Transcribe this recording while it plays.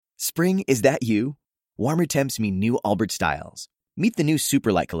Spring, is that you? Warmer temps mean new Allbirds styles. Meet the new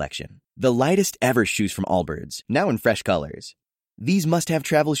Superlight collection, the lightest ever shoes from Allbirds, now in fresh colors. These must-have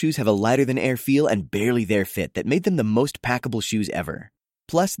travel shoes have a lighter-than-air feel and barely there fit that made them the most packable shoes ever.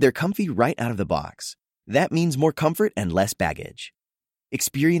 Plus, they're comfy right out of the box. That means more comfort and less baggage.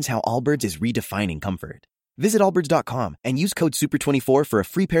 Experience how Allbirds is redefining comfort. Visit allbirds.com and use code SUPER24 for a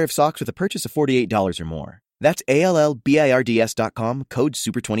free pair of socks with a purchase of $48 or more. That's ALLBIRDS.com, code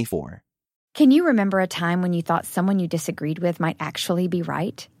SUPER24. Can you remember a time when you thought someone you disagreed with might actually be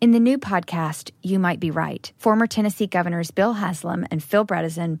right? In the new podcast, You Might Be Right, former Tennessee Governors Bill Haslam and Phil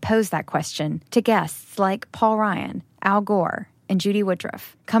Bredesen pose that question to guests like Paul Ryan, Al Gore, and Judy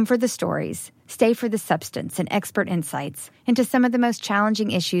Woodruff. Come for the stories, stay for the substance and expert insights into some of the most challenging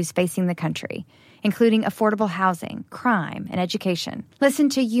issues facing the country, including affordable housing, crime, and education. Listen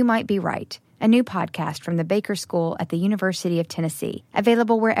to You Might Be Right, a new podcast from the Baker School at the University of Tennessee,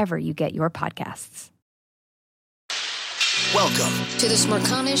 available wherever you get your podcasts. Welcome to the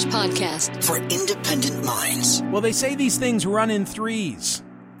Smerconish Podcast for independent minds. Well, they say these things run in threes.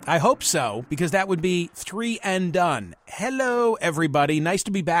 I hope so, because that would be 3 and done. Hello, everybody. Nice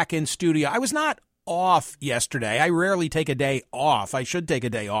to be back in studio. I was not off yesterday. I rarely take a day off. I should take a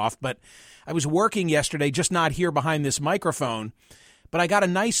day off, but I was working yesterday, just not here behind this microphone. But I got a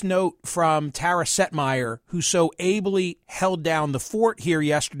nice note from Tara Setmeyer, who so ably held down the fort here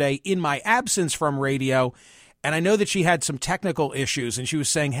yesterday in my absence from radio. And I know that she had some technical issues, and she was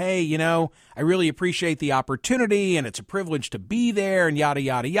saying, hey, you know, I really appreciate the opportunity, and it's a privilege to be there, and yada,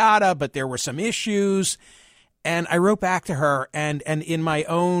 yada, yada, but there were some issues. And I wrote back to her, and in my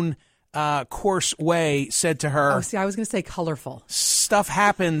own coarse way said to her, oh, see, I was going to say colorful. Stuff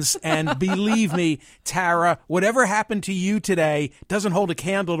happens, and believe me, Tara, whatever happened to you today doesn't hold a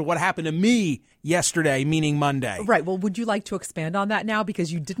candle to what happened to me yesterday, meaning Monday. Right. Well, would you like to expand on that now?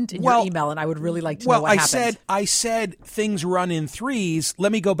 Because you didn't in your email, and I would really like to know what happened. I said things run in threes.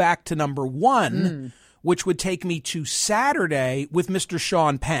 Let me go back to number one, which would take me to Saturday with Mr.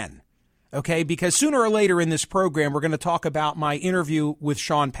 Sean Penn. Okay, because sooner or later in this program, we're going to talk about my interview with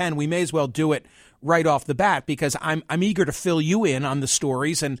Sean Penn. We may as well do it right off the bat, because I'm eager to fill you in on the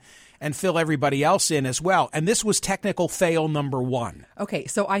stories and fill everybody else in as well. And this was technical fail number one. Okay,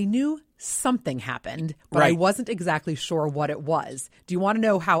 so I knew something happened, but right. I wasn't exactly sure what it was. Do you want to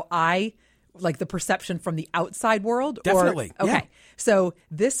know how I, like the perception from the outside world? Definitely. Okay, yeah. So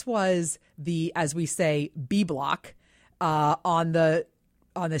this was the, as we say, B block on the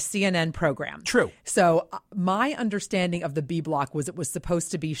CNN program. True. So my understanding of the B block was it was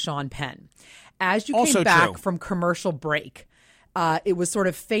supposed to be Sean Penn. As you also came back true. from commercial break, it was sort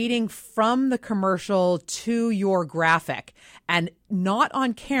of fading from the commercial to your graphic, and not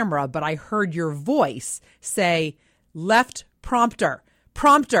on camera, but I heard your voice say left prompter,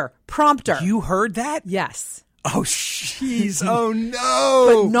 prompter, prompter. You heard that? Yes. Oh, jeez. Oh,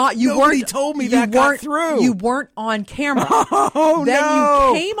 no. But not, you Nobody weren't. told me that got through. You weren't on camera. Oh, then no.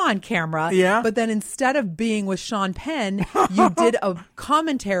 you came on camera. Yeah. But then instead of being with Sean Penn, you did a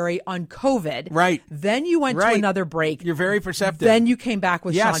commentary on COVID. Right. Then you went to another break. You're very perceptive. Then you came back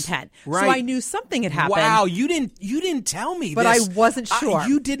with Yes. Sean Penn. Right. So I knew something had happened. Wow, you didn't tell me But this. I wasn't sure.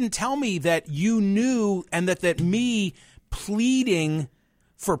 You didn't tell me that you knew, and that me pleading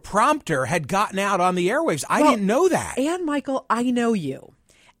for prompter had gotten out on the airwaves. I didn't know that. And Michael, I know you.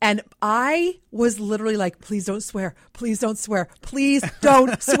 And I was literally like, please don't swear. Please don't swear. Please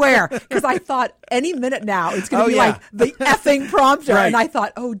don't swear. Because I thought any minute now it's going to be like the effing prompter. Right. And I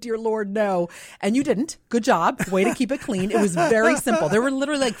thought, oh, dear Lord, no. And you didn't. Good job. Way to keep it clean. It was very simple. There were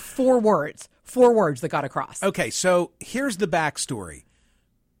literally like four words that got across. Okay, so here's the backstory.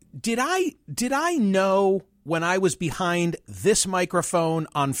 Did I know when I was behind this microphone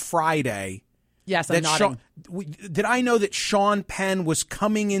on Friday? Yes, I'm nodding. Did I know that Sean Penn was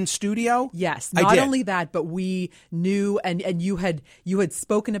coming in studio? Yes. I Not did. only that, but we knew, and you had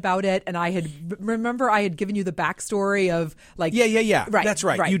spoken about it, and I had given you the backstory of like Yeah. Right, That's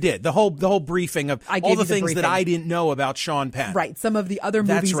right. right. You did the whole briefing of I all gave the you the things that briefing. I didn't know about Sean Penn. Right. Some of the other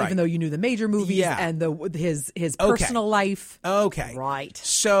That's movies, right. even though you knew the major movies Yeah. and his personal life. Okay. Right.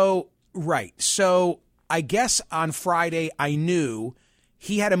 So I guess on Friday I knew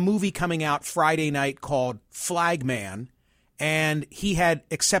he had a movie coming out Friday night called Flagman, and he had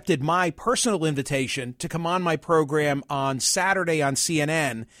accepted my personal invitation to come on my program on Saturday on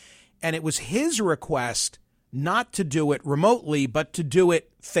CNN, and it was his request not to do it remotely, but to do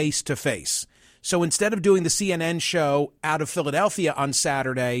it face-to-face. So instead of doing the CNN show out of Philadelphia on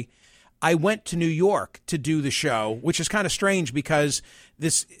Saturday, I went to New York to do the show, which is kind of strange because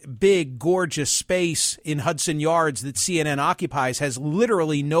this big, gorgeous space in Hudson Yards that CNN occupies has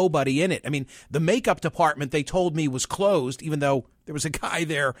literally nobody in it. I mean, the makeup department, they told me, was closed, even though there was a guy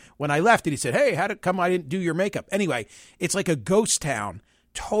there when I left, and he said, hey, how'd it come I didn't do your makeup? Anyway, it's like a ghost town.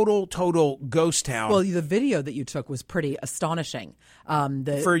 Total ghost town. Well, the video that you took was pretty astonishing.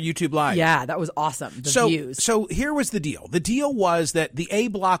 For YouTube Live. Yeah, that was awesome. The views. So here was the deal. The deal was that the A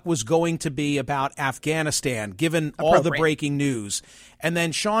block was going to be about Afghanistan, given all the breaking news. And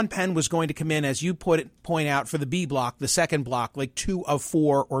then Sean Penn was going to come in, as you point out, for the B block, the second block, like 2 of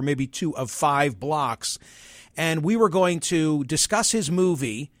 4 or maybe 2 of 5 blocks. And we were going to discuss his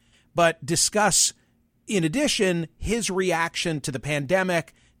movie, but discuss, in addition, his reaction to the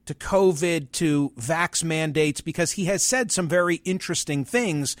pandemic, to COVID, to vax mandates, because he has said some very interesting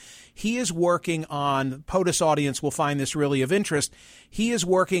things. He is working on, the POTUS audience will find this really of interest, he is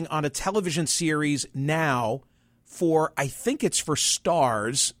working on a television series now for, I think it's for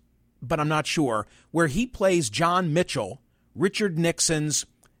Starz, but I'm not sure, where he plays John Mitchell, Richard Nixon's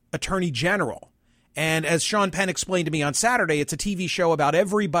attorney general. And as Sean Penn explained to me on Saturday, it's a TV show about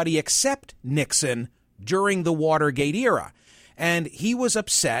everybody except Nixon during the Watergate era. And he was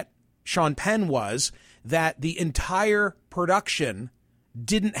upset, Sean Penn was, that the entire production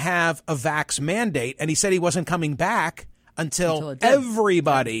didn't have a vax mandate. And he said he wasn't coming back until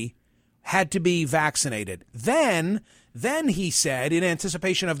everybody had to be vaccinated. Then he said, in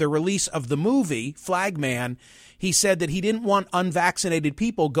anticipation of the release of the movie, Flagman, he said that he didn't want unvaccinated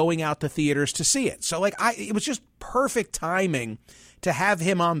people going out to theaters to see it. So it was just perfect timing to have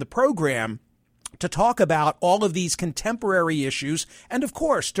him on the program to talk about all of these contemporary issues and, of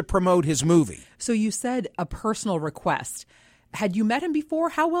course, to promote his movie. So you said a personal request. Had you met him before?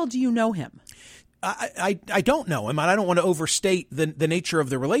 How well do you know him? I don't know him, and I don't want to overstate the nature of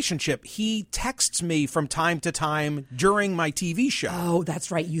the relationship. He texts me from time to time during my TV show. Oh,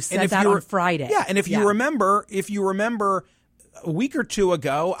 that's right. You said that on Friday. Yeah, and if you remember a week or two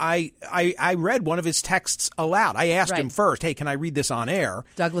ago, I read one of his texts aloud. I asked him first, hey, can I read this on air?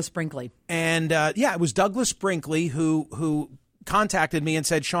 Douglas Brinkley. And it was Douglas Brinkley who contacted me and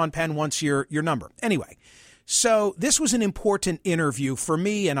said, Sean Penn wants your number. Anyway, so this was an important interview for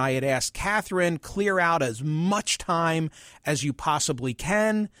me, and I had asked Catherine, clear out as much time as you possibly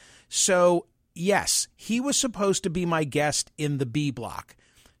can. So, yes, he was supposed to be my guest in the B block.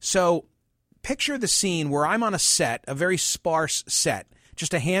 So picture the scene where I'm on a set, a very sparse set,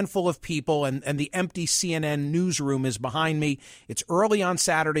 just a handful of people, and the empty CNN newsroom is behind me. It's early on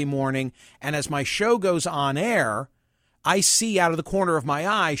Saturday morning, and as my show goes on air, I see out of the corner of my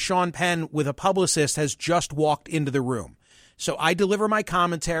eye, Sean Penn with a publicist has just walked into the room. So I deliver my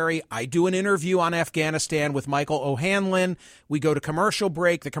commentary. I do an interview on Afghanistan with Michael O'Hanlon. We go to commercial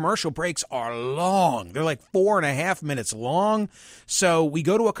break. The commercial breaks are long. They're like 4.5 minutes long. So we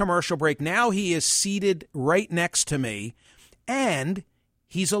go to a commercial break. Now he is seated right next to me, and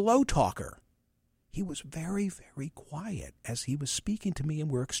he's a low talker. He was very, very quiet as he was speaking to me, and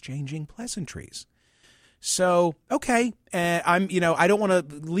we're exchanging pleasantries. So, okay, I don't want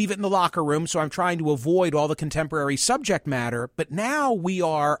to leave it in the locker room, so I'm trying to avoid all the contemporary subject matter. But now we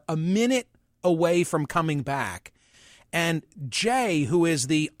are a minute away from coming back. And Jay, who is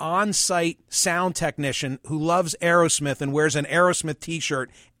the on-site sound technician who loves Aerosmith and wears an Aerosmith T-shirt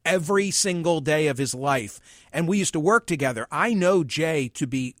every single day of his life, and we used to work together, I know Jay to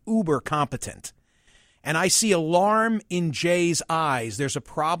be uber competent. And I see alarm in Jay's eyes. There's a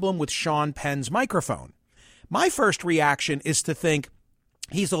problem with Sean Penn's microphone. My first reaction is to think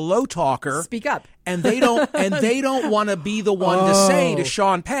he's a low talker. Speak up. And they don't want to be the one to say to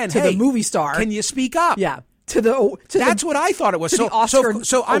Sean Penn, the movie star, can you speak up? Yeah. That's what I thought it was. The Oscar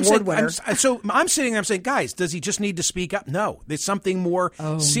award winner. I'm sitting there, I'm saying, guys, does he just need to speak up? No, there's something more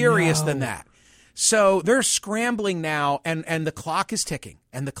serious than that. So they're scrambling now, and the clock is ticking,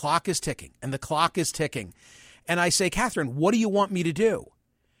 and the clock is ticking, and the clock is ticking. And I say, Catherine, what do you want me to do?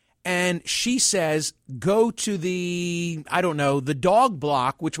 And she says, go to the dog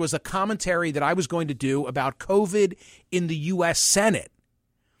block, which was a commentary that I was going to do about COVID in the U.S. Senate.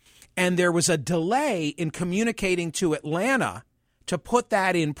 And there was a delay in communicating to Atlanta to put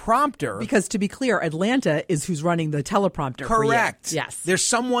that in prompter. Because to be clear, Atlanta is who's running the teleprompter. Correct. For you. Yes. There's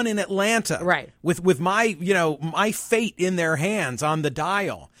someone in Atlanta. Right. With my fate in their hands on the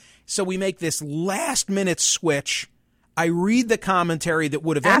dial. So we make this last minute switch. I read the commentary that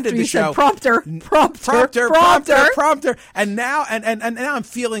would have ended the show. Prompter. And now, and now I'm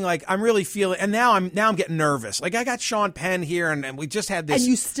feeling like I'm really feeling, and now I'm getting nervous. Like I got Sean Penn here, and we just had this. And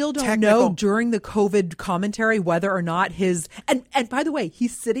you still don't technical... know during the COVID commentary whether or not his and by the way,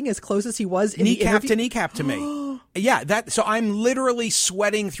 he's sitting as close as he was in kneecap to kneecap to me. Yeah, that. So I'm literally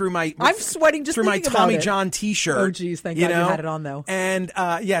sweating through my. I'm sweating just through my thinking Tommy about it. John T-shirt. Oh, geez, thank God you had it on though. And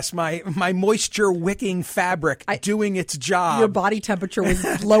yes, my moisture wicking fabric doing its job. Your body temperature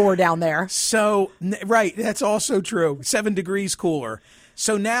was lower down there. So right, that's also true. 7 degrees cooler.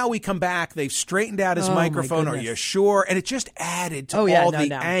 So now we come back. They've straightened out his microphone. Are you sure? And it just added to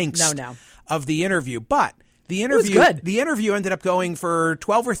angst of the interview. But the interview ended up going for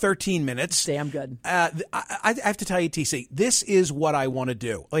 12 or 13 minutes. Damn good. I have to tell you, TC, this is what I want to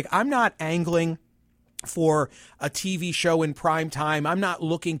do. Like, I'm not angling for a TV show in prime time. I'm not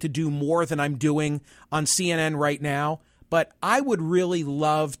looking to do more than I'm doing on CNN right now. But I would really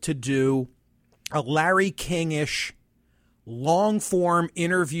love to do a Larry King-ish long-form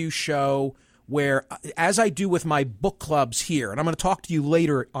interview show where, as I do with my book clubs here, and I'm going to talk to you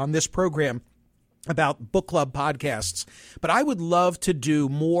later on this program about book club podcasts, but I would love to do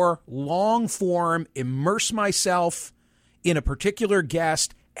more long-form, immerse myself in a particular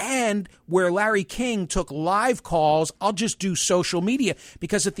guest, and where Larry King took live calls, I'll just do social media,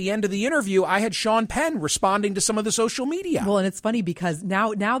 because at the end of the interview, I had Sean Penn responding to some of the social media. Well, and it's funny because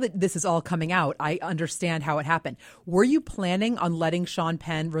now that this is all coming out, I understand how it happened. Were you planning on letting Sean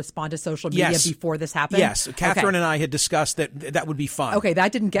Penn respond to social media before this happened? Yes. Catherine and I had discussed that would be fun. Okay,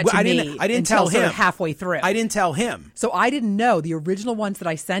 that didn't get to me I didn't until tell him. Sort of halfway through. I didn't tell him. So I didn't know. The original ones that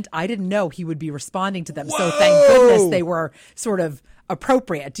I sent, I didn't know he would be responding to them. Whoa! So thank goodness they were sort of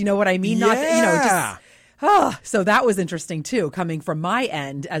appropriate. Do you know what I mean? Yeah. So that was interesting too, coming from my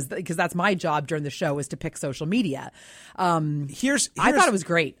end, because that's my job during the show, is to pick social media. I thought it was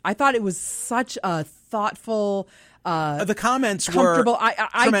great. I thought it was such a thoughtful. The comments were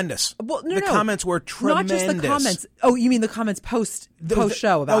tremendous. The comments were tremendous. Not just the comments. Oh, you mean the comments post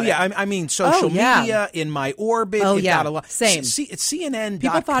show about it? Oh, yeah. I mean, social media in my orbit. Oh, got a lot. Same. It's CNN.com.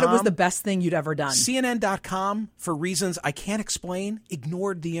 People thought it was the best thing you'd ever done. CNN.com, for reasons I can't explain,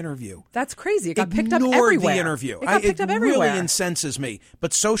 ignored the interview. That's crazy. It got picked up everywhere. Ignored the interview. It got picked up everywhere. It really incenses me.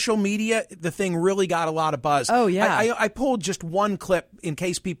 But social media, the thing really got a lot of buzz. Oh, yeah. I pulled just one clip in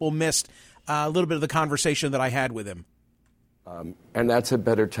case people missed a little bit of the conversation that I had with him. And that's a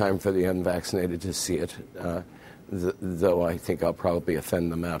better time for the unvaccinated to see it, though I think I'll probably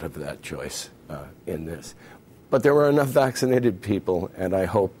offend them out of that choice in this. But there were enough vaccinated people, and I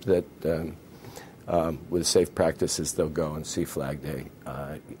hope that with safe practices they'll go and see Flag Day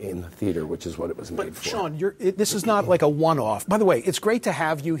in the theater, which is what it was made for. Sean, this is not like a one-off. By the way, it's great to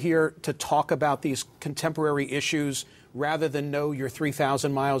have you here to talk about these contemporary issues rather than know you're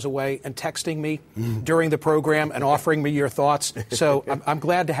 3,000 miles away and texting me during the program and offering me your thoughts. So I'm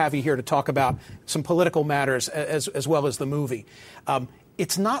glad to have you here to talk about some political matters as well as the movie.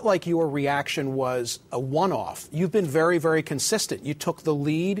 It's not like your reaction was a one-off. You've been very, very consistent. You took the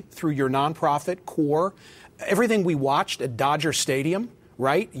lead through your nonprofit core. Everything we watched at Dodger Stadium,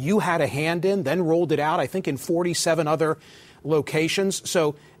 right? You had a hand in, then rolled it out, I think, in 47 other locations.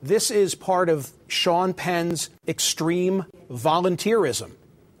 So this is part of Sean Penn's extreme volunteerism.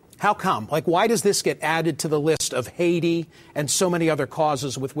 How come? Like, why does this get added to the list of Haiti and so many other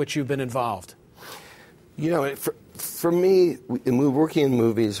causes with which you've been involved? You know, for me, working in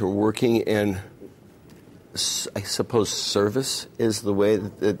movies or working in, I suppose, service is the way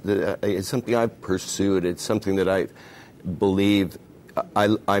that it's something I've pursued. It's something that I believe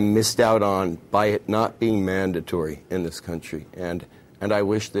I missed out on by it not being mandatory in this country, and I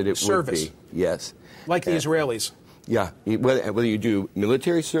wish that it would be. Yes, like the Israelis. Yeah, whether you do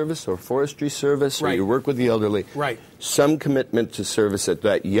military service or forestry service, or you work with the elderly, some commitment to service at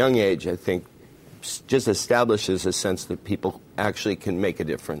that young age, I think, just establishes a sense that people actually can make a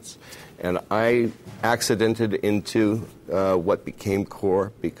difference. And I accidented into what became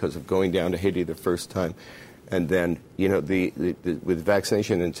CORE because of going down to Haiti the first time. And then, you know, with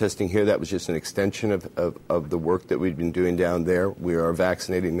vaccination and testing here, that was just an extension of the work that we'd been doing down there. We are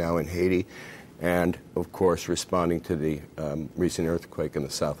vaccinating now in Haiti and, of course, responding to the recent earthquake in the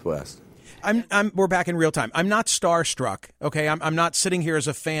Southwest. We're back in real time. I'm not starstruck, okay? I'm not sitting here as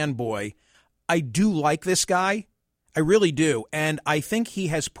a fanboy. I do like this guy. I really do. And I think he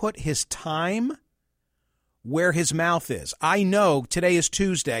has put his time where his mouth is. I know today is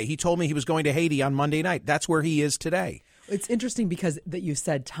Tuesday. He told me he was going to Haiti on Monday night. That's where he is today. It's interesting because that you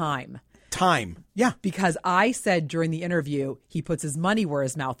said time. Time. Yeah. Because I said during the interview, he puts his money where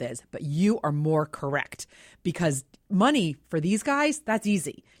his mouth is, but you are more correct. Because money for these guys, that's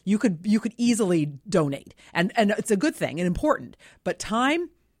easy. You could easily donate. And it's a good thing and important. But time,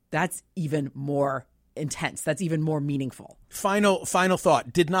 that's even more intense. That's even more meaningful. Final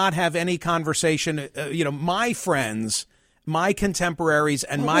thought. Did not have any conversation. My friends, my contemporaries,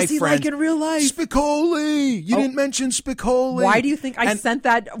 and what my was he friends. Like in real life? Spicoli. You didn't mention Spicoli. Why do you think I sent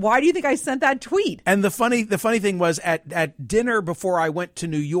that? Why do you think I sent that tweet? And the funny thing was at dinner before I went to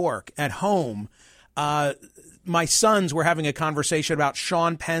New York at home, my sons were having a conversation about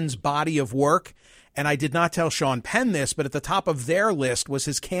Sean Penn's body of work. And I did not tell Sean Penn this, but at the top of their list was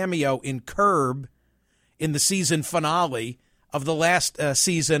his cameo in Curb in the season finale of the last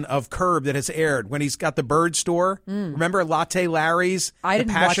season of Curb that has aired, when he's got the bird store. Remember Latte Larry's? I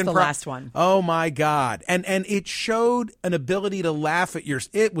didn't watch the last one. Oh, my God. And it showed an ability to laugh at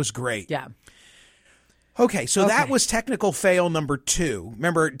it was great. Yeah. Okay, so that was technical fail number 2.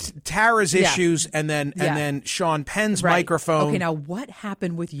 Remember Tara's issues and then Sean Penn's microphone. Okay, now what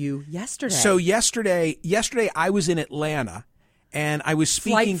happened with you yesterday? So yesterday I was in Atlanta and I was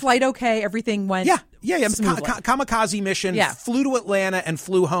speaking. Flight okay, everything went smoothly. Kamikaze mission. Yeah. Flew to Atlanta and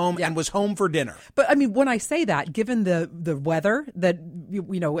flew home and was home for dinner. But I mean, when I say that, given the weather that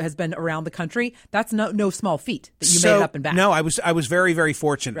has been around the country, that's no small feat that you made it up and back. No, I was very, very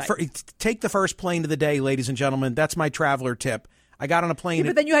fortunate. Take the first plane of the day, ladies and gentlemen. That's my traveler tip. I got on a plane. Yeah,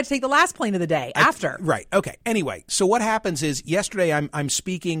 but then you had to take the last plane of the day after. Right. Okay. Anyway, so what happens is yesterday I'm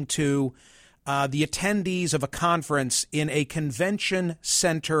speaking to the attendees of a conference in a convention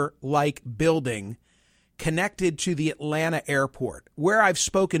center-like building connected to the Atlanta airport, where I've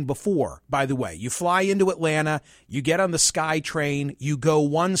spoken before, by the way. You fly into Atlanta, you get on the SkyTrain, you go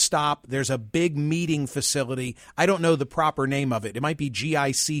one stop, there's a big meeting facility. I don't know the proper name of it. It might be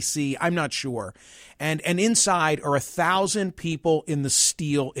GICC, I'm not sure. And inside are 1,000 people in the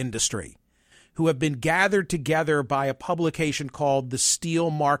steel industry who have been gathered together by a publication called the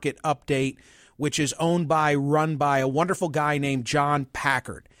Steel Market Update, which is run by a wonderful guy named John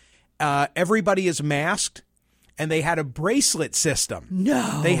Packard. Everybody is masked, and they had a bracelet system.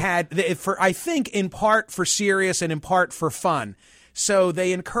 No. They had, I think, in part for serious and in part for fun. So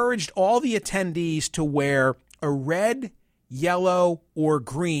they encouraged all the attendees to wear a red, yellow, or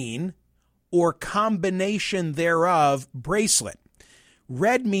green, or combination thereof bracelet.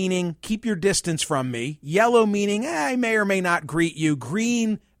 Red meaning keep your distance from me. Yellow meaning I may or may not greet you.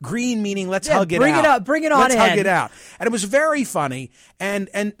 Green meaning let's hug it out. Bring it up. Bring it on in. Let's hug it out. And it was very funny. And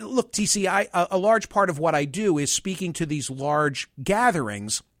look, TC, a large part of what I do is speaking to these large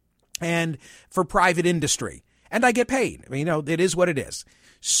gatherings and for private industry. And I get paid. I mean, it is what it is.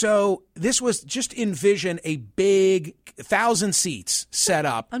 So this was just envision a big 1,000 seats set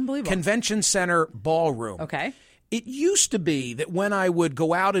up. Unbelievable. Convention center ballroom. Okay. It used to be that when I would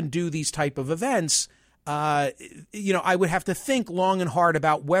go out and do these type of events, I would have to think long and hard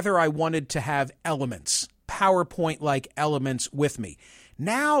about whether I wanted to have elements, PowerPoint-like elements with me.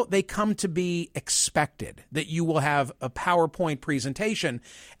 Now they come to be expected that you will have a PowerPoint presentation.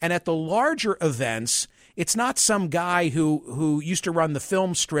 And at the larger events, it's not some guy who used to run the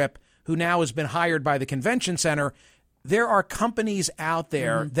film strip who now has been hired by the convention center. There are companies out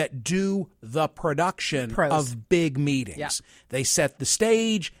there that do the production of big meetings. Yeah. They set the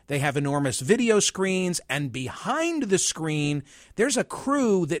stage, they have enormous video screens, and behind the screen, there's a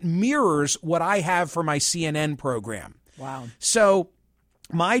crew that mirrors what I have for my CNN program. Wow. So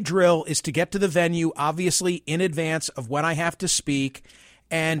my drill is to get to the venue, obviously in advance of when I have to speak,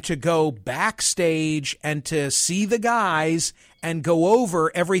 and to go backstage and to see the guys and go over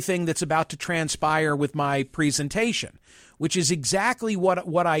everything that's about to transpire with my presentation, which is exactly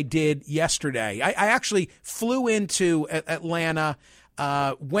what I did yesterday. I actually flew into Atlanta,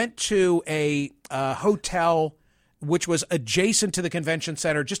 went to a hotel which was adjacent to the convention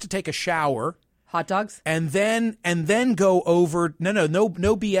center just to take a shower. Hot dogs? And then go over. No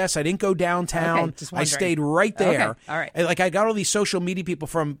BS. I didn't go downtown. Okay, just wondering. I stayed right there. Okay, all right. And I got all these social media people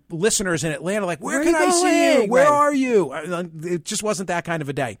from listeners in Atlanta like, where can I see you? Where are you? It just wasn't that kind of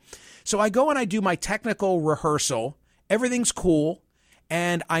a day. So I go and I do my technical rehearsal. Everything's cool.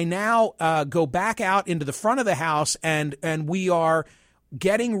 And I now go back out into the front of the house and we are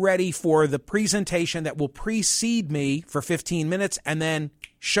getting ready for the presentation that will precede me for 15 minutes and then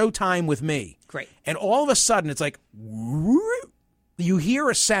showtime with me. Great. And all of a sudden, it's like, you hear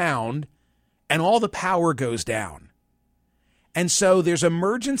a sound and all the power goes down. And so there's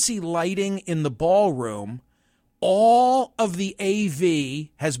emergency lighting in the ballroom. All of the AV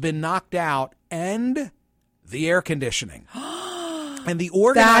has been knocked out and the air conditioning. And the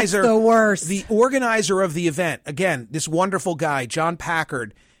organizer, that's the worst. The organizer of the event, again, this wonderful guy, John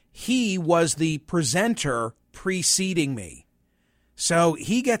Packard, he was the presenter preceding me. So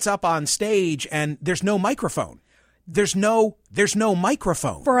he gets up on stage and there's no microphone. There's no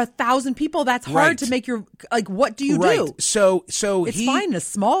microphone. For 1,000 people, that's hard to make your, like, what do you do? So it's fine, a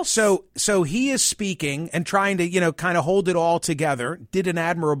small. So he is speaking and trying to, kind of hold it all together. Did an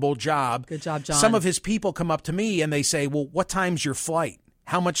admirable job. Good job, John. Some of his people come up to me and they say, well, what time's your flight?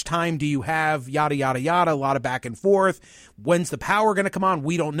 How much time do you have? Yada, yada, yada. A lot of back and forth. When's the power going to come on?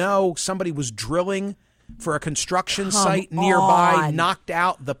 We don't know. Somebody was drilling for a construction site nearby, knocked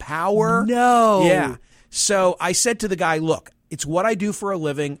out the power. No. Yeah. So I said to the guy, look, it's what I do for a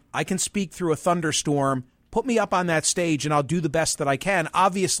living. I can speak through a thunderstorm. Put me up on that stage and I'll do the best that I can,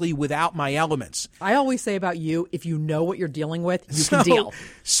 obviously without my elements. I always say about you, if you know what you're dealing with, you can deal.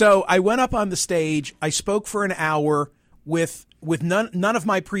 So I went up on the stage. I spoke for an hour with none of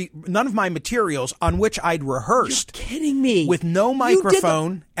my materials on which I'd rehearsed. You're kidding me. With no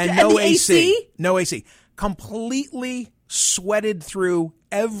microphone and no AC. No AC. Completely sweated through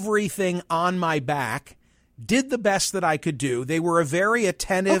everything on my back. Did the best that I could do. They were a very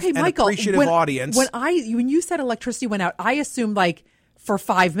attentive and appreciative audience. When you said electricity went out, I assumed like for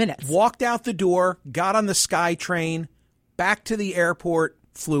 5 minutes. Walked out the door, got on the SkyTrain, back to the airport,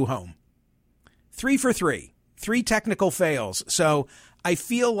 flew home. 3 for 3. 3 technical fails. So I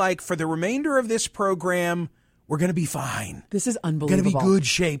feel like for the remainder of this program, we're going to be fine. This is unbelievable. Going to be good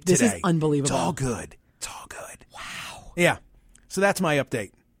shape today. This is unbelievable. It's all good. It's all good. Wow. Yeah. So that's my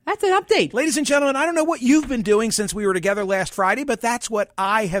update. That's an update. Ladies and gentlemen, I don't know what you've been doing since we were together last Friday, but that's what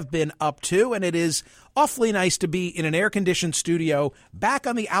I have been up to, and it is awfully nice to be in an air-conditioned studio back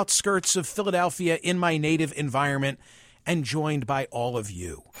on the outskirts of Philadelphia in my native environment and joined by all of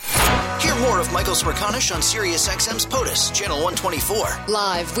you. Hear more of Michael Smerconish on SiriusXM's POTUS, Channel 124.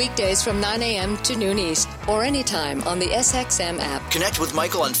 Live weekdays from 9 a.m. to noon East or anytime on the SXM app. Connect with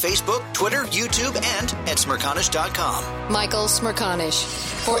Michael on Facebook, Twitter, YouTube, and at Smerconish.com. Michael Smerconish,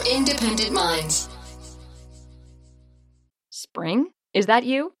 for independent minds. Spring? Is that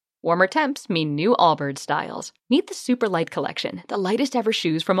you? Warmer temps mean new Allbirds styles. Meet the Super Light Collection, the lightest ever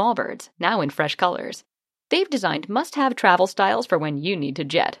shoes from Allbirds, now in fresh colors. They've designed must-have travel styles for when you need to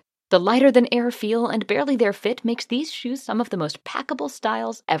jet. The lighter-than-air feel and barely-there fit makes these shoes some of the most packable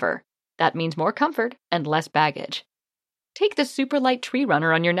styles ever. That means more comfort and less baggage. Take the Super Light Tree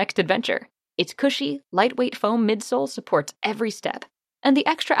Runner on your next adventure. Its cushy, lightweight foam midsole supports every step, and the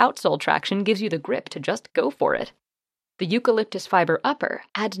extra outsole traction gives you the grip to just go for it. The eucalyptus fiber upper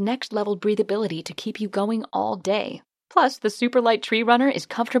adds next-level breathability to keep you going all day. Plus, the Super Light Tree Runner is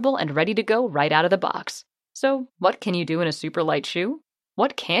comfortable and ready to go right out of the box. So, what can you do in a super light shoe?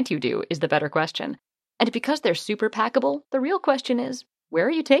 What can't you do is the better question. And because they're super packable, the real question is, where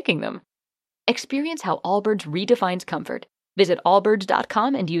are you taking them? Experience how Allbirds redefines comfort. Visit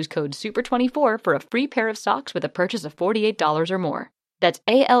allbirds.com and use code SUPER24 for a free pair of socks with a purchase of $48 or more. That's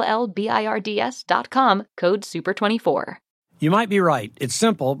ALLBIRDS.com, code SUPER24. You might be right. It's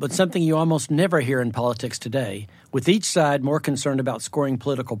simple, but something you almost never hear in politics today, with each side more concerned about scoring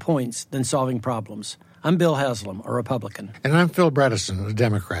political points than solving problems. I'm Bill Haslam, a Republican. And I'm Phil Bredesen, a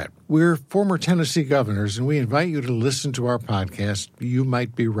Democrat. We're former Tennessee governors, and we invite you to listen to our podcast, You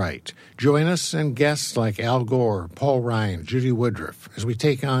Might Be Right. Join us and guests like Al Gore, Paul Ryan, Judy Woodruff, as we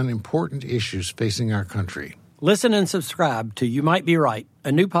take on important issues facing our country. Listen and subscribe to You Might Be Right,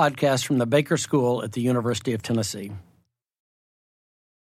 a new podcast from the Baker School at the University of Tennessee.